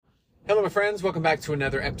Hello, my friends. Welcome back to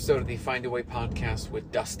another episode of the Find a Way podcast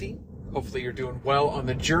with Dusty. Hopefully you're doing well on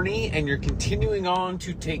the journey and you're continuing on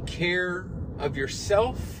to take care of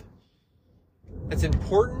yourself. That's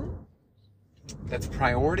important. That's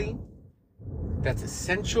priority. That's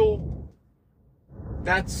essential.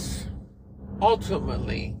 That's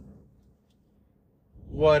ultimately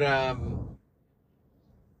what's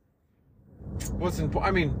important.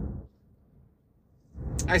 I mean,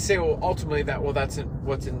 I say, ultimately that's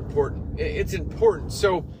what's important. It's important.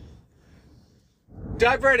 So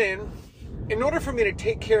dive right in. In order for me to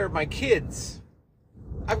take care of my kids,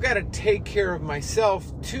 I've got to take care of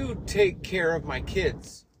myself to take care of my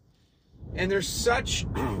kids. And there's such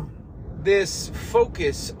this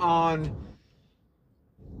focus on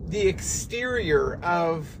the exterior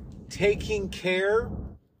of taking care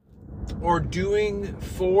or doing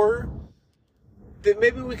for, that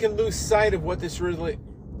maybe we can lose sight of what this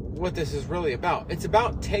is really about. It's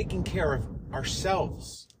about taking care of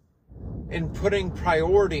ourselves and putting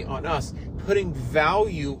priority on us, putting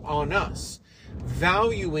value on us,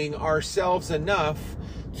 valuing ourselves enough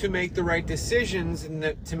to make the right decisions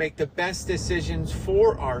and to make the best decisions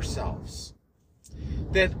for ourselves.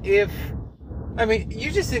 You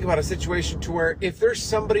just think about a situation to where if there's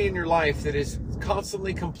somebody in your life that is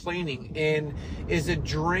constantly complaining and is a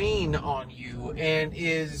drain on you and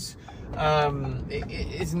is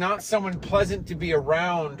not someone pleasant to be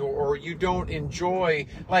around, or you don't enjoy,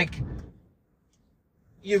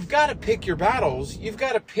 you've got to pick your battles. You've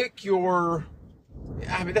got to pick your,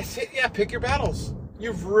 that's it. Yeah, pick your battles.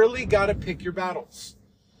 You've really got to pick your battles.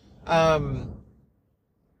 Because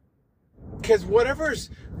whatever's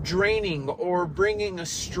draining or bringing a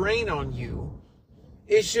strain on you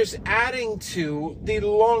is just adding to the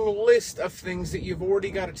long list of things that you've already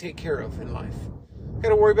got to take care of in life. We've got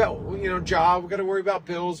to worry about, job. We've got to worry about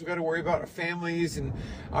bills. We've got to worry about our families and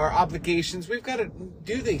our obligations. We've got to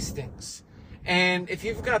do these things. And if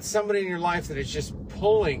you've got somebody in your life that is just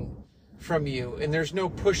pulling from you and there's no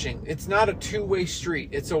pushing, it's not a two-way street.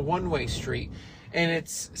 It's a one-way street. And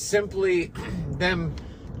it's simply them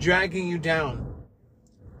dragging you down.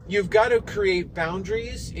 You've got to create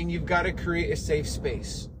boundaries and you've got to create a safe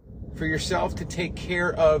space for yourself to take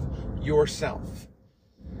care of yourself.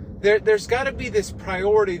 There's got to be this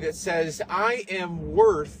priority that says, I am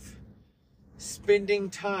worth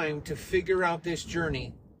spending time to figure out this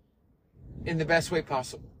journey in the best way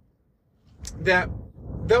possible. That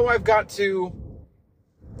though I've got to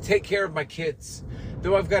take care of my kids,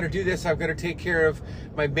 though I've got to do this, I've got to take care of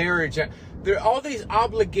my marriage. There are all these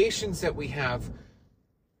obligations that we have.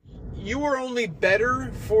 You are only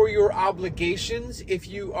better for your obligations if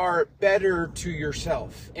you are better to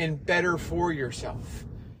yourself and better for yourself.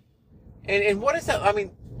 And what is that? I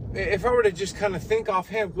mean, if I were to just kind of think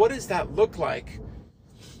offhand, what does that look like?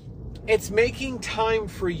 It's making time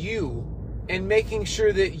for you and making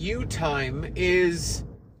sure that you time is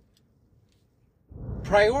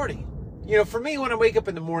priority. For me, when I wake up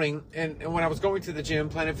in the morning and when I was going to the gym,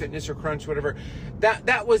 Planet Fitness or Crunch, whatever,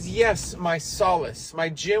 that was, yes, my solace. My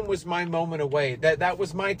gym was my moment away. That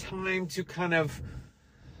was my time to kind of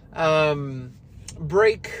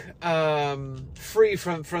break free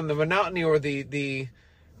from the monotony or the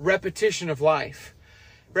repetition of life.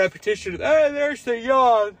 Repetition. Hey, there's the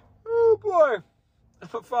yawn. Oh boy, I'm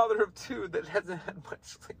a father of two that hasn't had much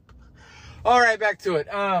sleep. All right, back to it.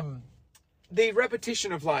 The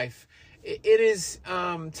repetition of life. It is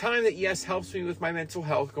time that, yes, helps me with my mental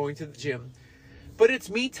health, going to the gym, but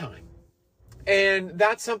it's me time. And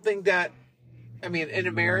that's something that, in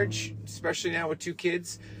a marriage, especially now with two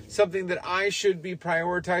kids, something that I should be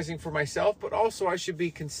prioritizing for myself, but also I should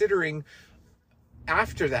be considering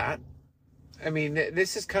after that.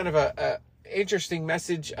 This is kind of a interesting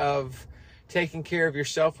message of taking care of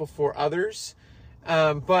yourself before others.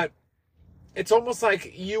 But it's almost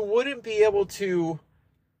like you wouldn't be able to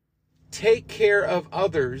take care of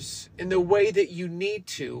others in the way that you need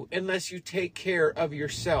to unless you take care of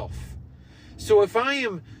yourself. So if I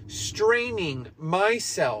am straining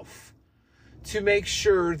myself to make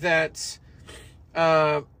sure that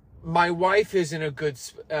my wife is in a good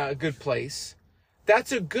place,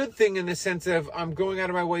 that's a good thing in the sense of I'm going out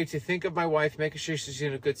of my way to think of my wife, making sure she's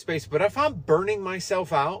in a good space. But if I'm burning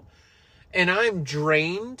myself out and I'm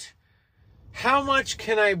drained, how much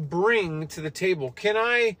can I bring to the table? Can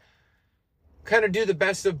I kind of do the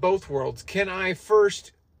best of both worlds? Can I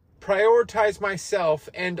first prioritize myself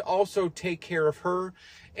and also take care of her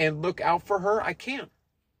and look out for her? I can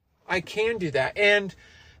do that. And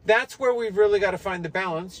that's where we've really got to find the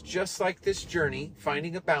balance, just like this journey,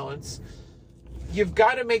 finding a balance. You've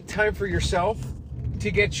got to make time for yourself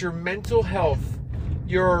to get your mental health,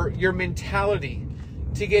 your mentality,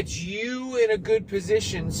 to get you in a good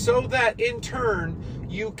position so that in turn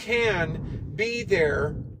you can be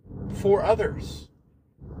there for others.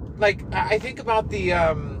 Like, I think about the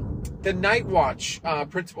night watch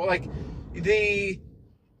principle. Like,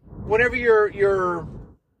 whenever you're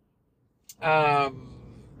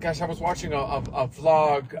gosh, I was watching a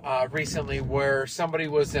vlog recently where somebody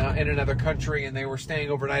was in another country and they were staying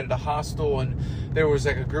overnight at a hostel, and there was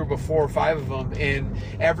like a group of 4 or 5 of them, and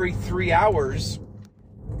every 3 hours,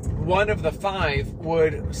 one of the 5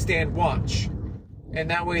 would stand watch. And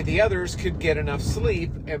that way the others could get enough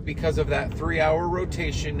sleep, and because of that 3-hour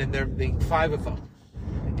rotation and there being 5 of them.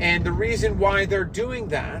 And the reason why they're doing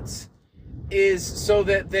that is so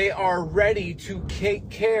that they are ready to take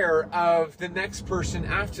care of the next person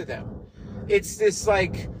after them. It's this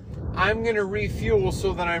like, I'm going to refuel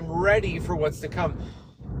so that I'm ready for what's to come.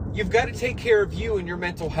 You've got to take care of you and your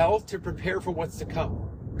mental health to prepare for what's to come.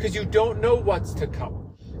 Because you don't know what's to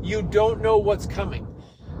come. You don't know what's coming.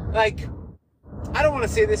 Like, I don't want to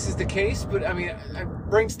say this is the case, but I mean, it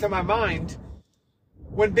brings to my mind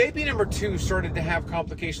when baby number 2 started to have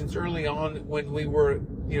complications early on, when we were,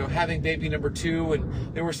 having baby number 2,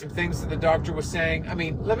 and there were some things that the doctor was saying. I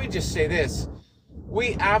mean, let me just say this.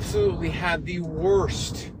 We absolutely had the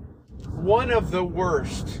worst, one of the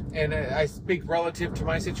worst, and I speak relative to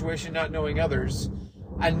my situation, not knowing others,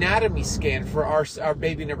 anatomy scan for our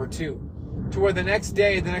baby number 2. To where the next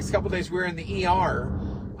couple of days we were in the ER,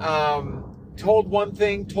 told one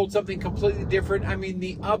thing, told something completely different. I mean,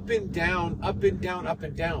 the up and down, up and down, up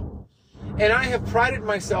and down. And I have prided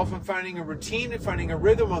myself on finding a routine and finding a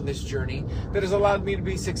rhythm on this journey that has allowed me to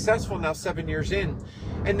be successful now 7 years in.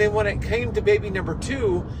 And then when it came to baby number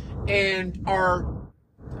 2 and our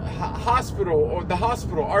hospital,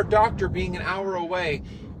 our doctor being an hour away,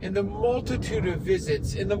 and the multitude of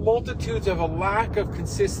visits and the multitudes of a lack of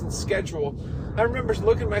consistent schedule, I remember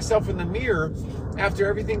looking at myself in the mirror after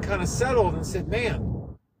everything kind of settled and said,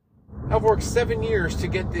 man, I've worked 7 years to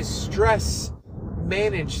get this stress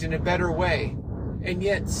managed in a better way. And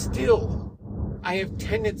yet still, I have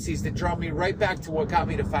tendencies that draw me right back to what got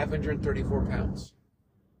me to 534 pounds.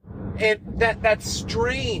 And that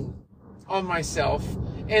strain on myself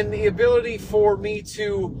and the ability for me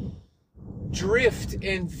to drift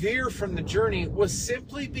and veer from the journey was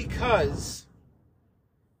simply because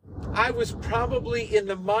I was probably in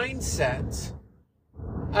the mindset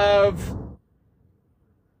of,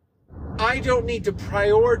 I don't need to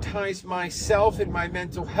prioritize myself and my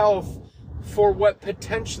mental health for what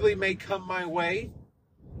potentially may come my way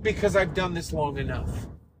because I've done this long enough.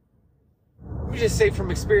 Let me just say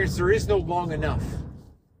from experience, there is no long enough.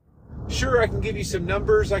 Sure, I can give you some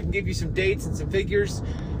numbers, I can give you some dates and some figures.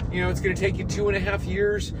 It's going to take you 2.5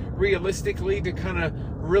 years realistically to kind of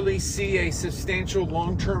really see a substantial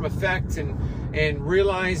long-term effect and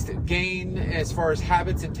realized gain as far as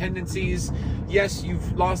habits and tendencies. Yes,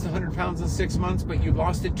 you've lost 100 pounds in 6 months, but you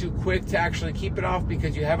lost it too quick to actually keep it off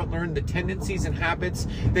because you haven't learned the tendencies and habits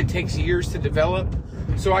that takes years to develop.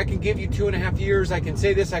 So I can give you 2.5 years, I can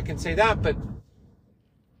say this, I can say that, but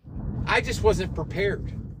I just wasn't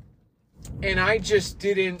prepared. And I just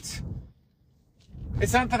didn't.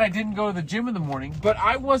 It's not that I didn't go to the gym in the morning, but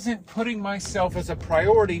I wasn't putting myself as a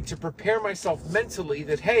priority to prepare myself mentally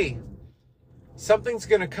that, hey, something's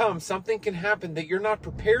going to come, something can happen that you're not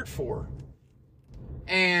prepared for.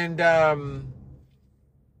 And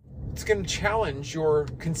it's going to challenge your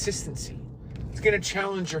consistency. It's going to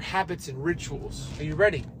challenge your habits and rituals. Are you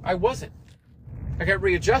ready? I wasn't. I got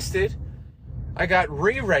readjusted. I got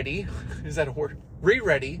re-ready. Is that a word?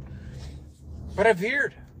 Re-ready. But I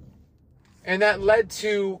veered. And that led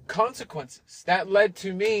to consequences. That led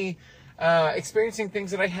to me experiencing things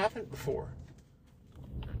that I haven't before.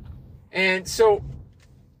 And so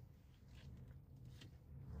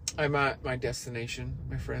I'm at my destination,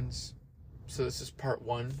 my friends. So this is part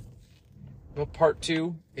 1. But part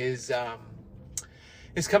 2 is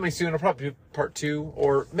coming soon. I'll probably do part 2,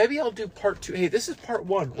 or maybe I'll do part 2. Hey, this is part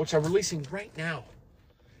 1, which I'm releasing right now.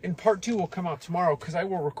 And part 2 will come out tomorrow because I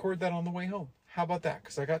will record that on the way home. How about that?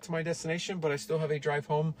 Because I got to my destination, but I still have a drive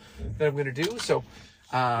home that I'm going to do. So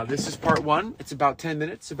this is part 1. It's about 10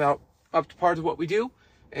 minutes, about up to par of what we do.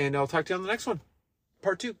 And I'll talk to you on the next one.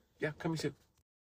 Part 2. Yeah, coming soon.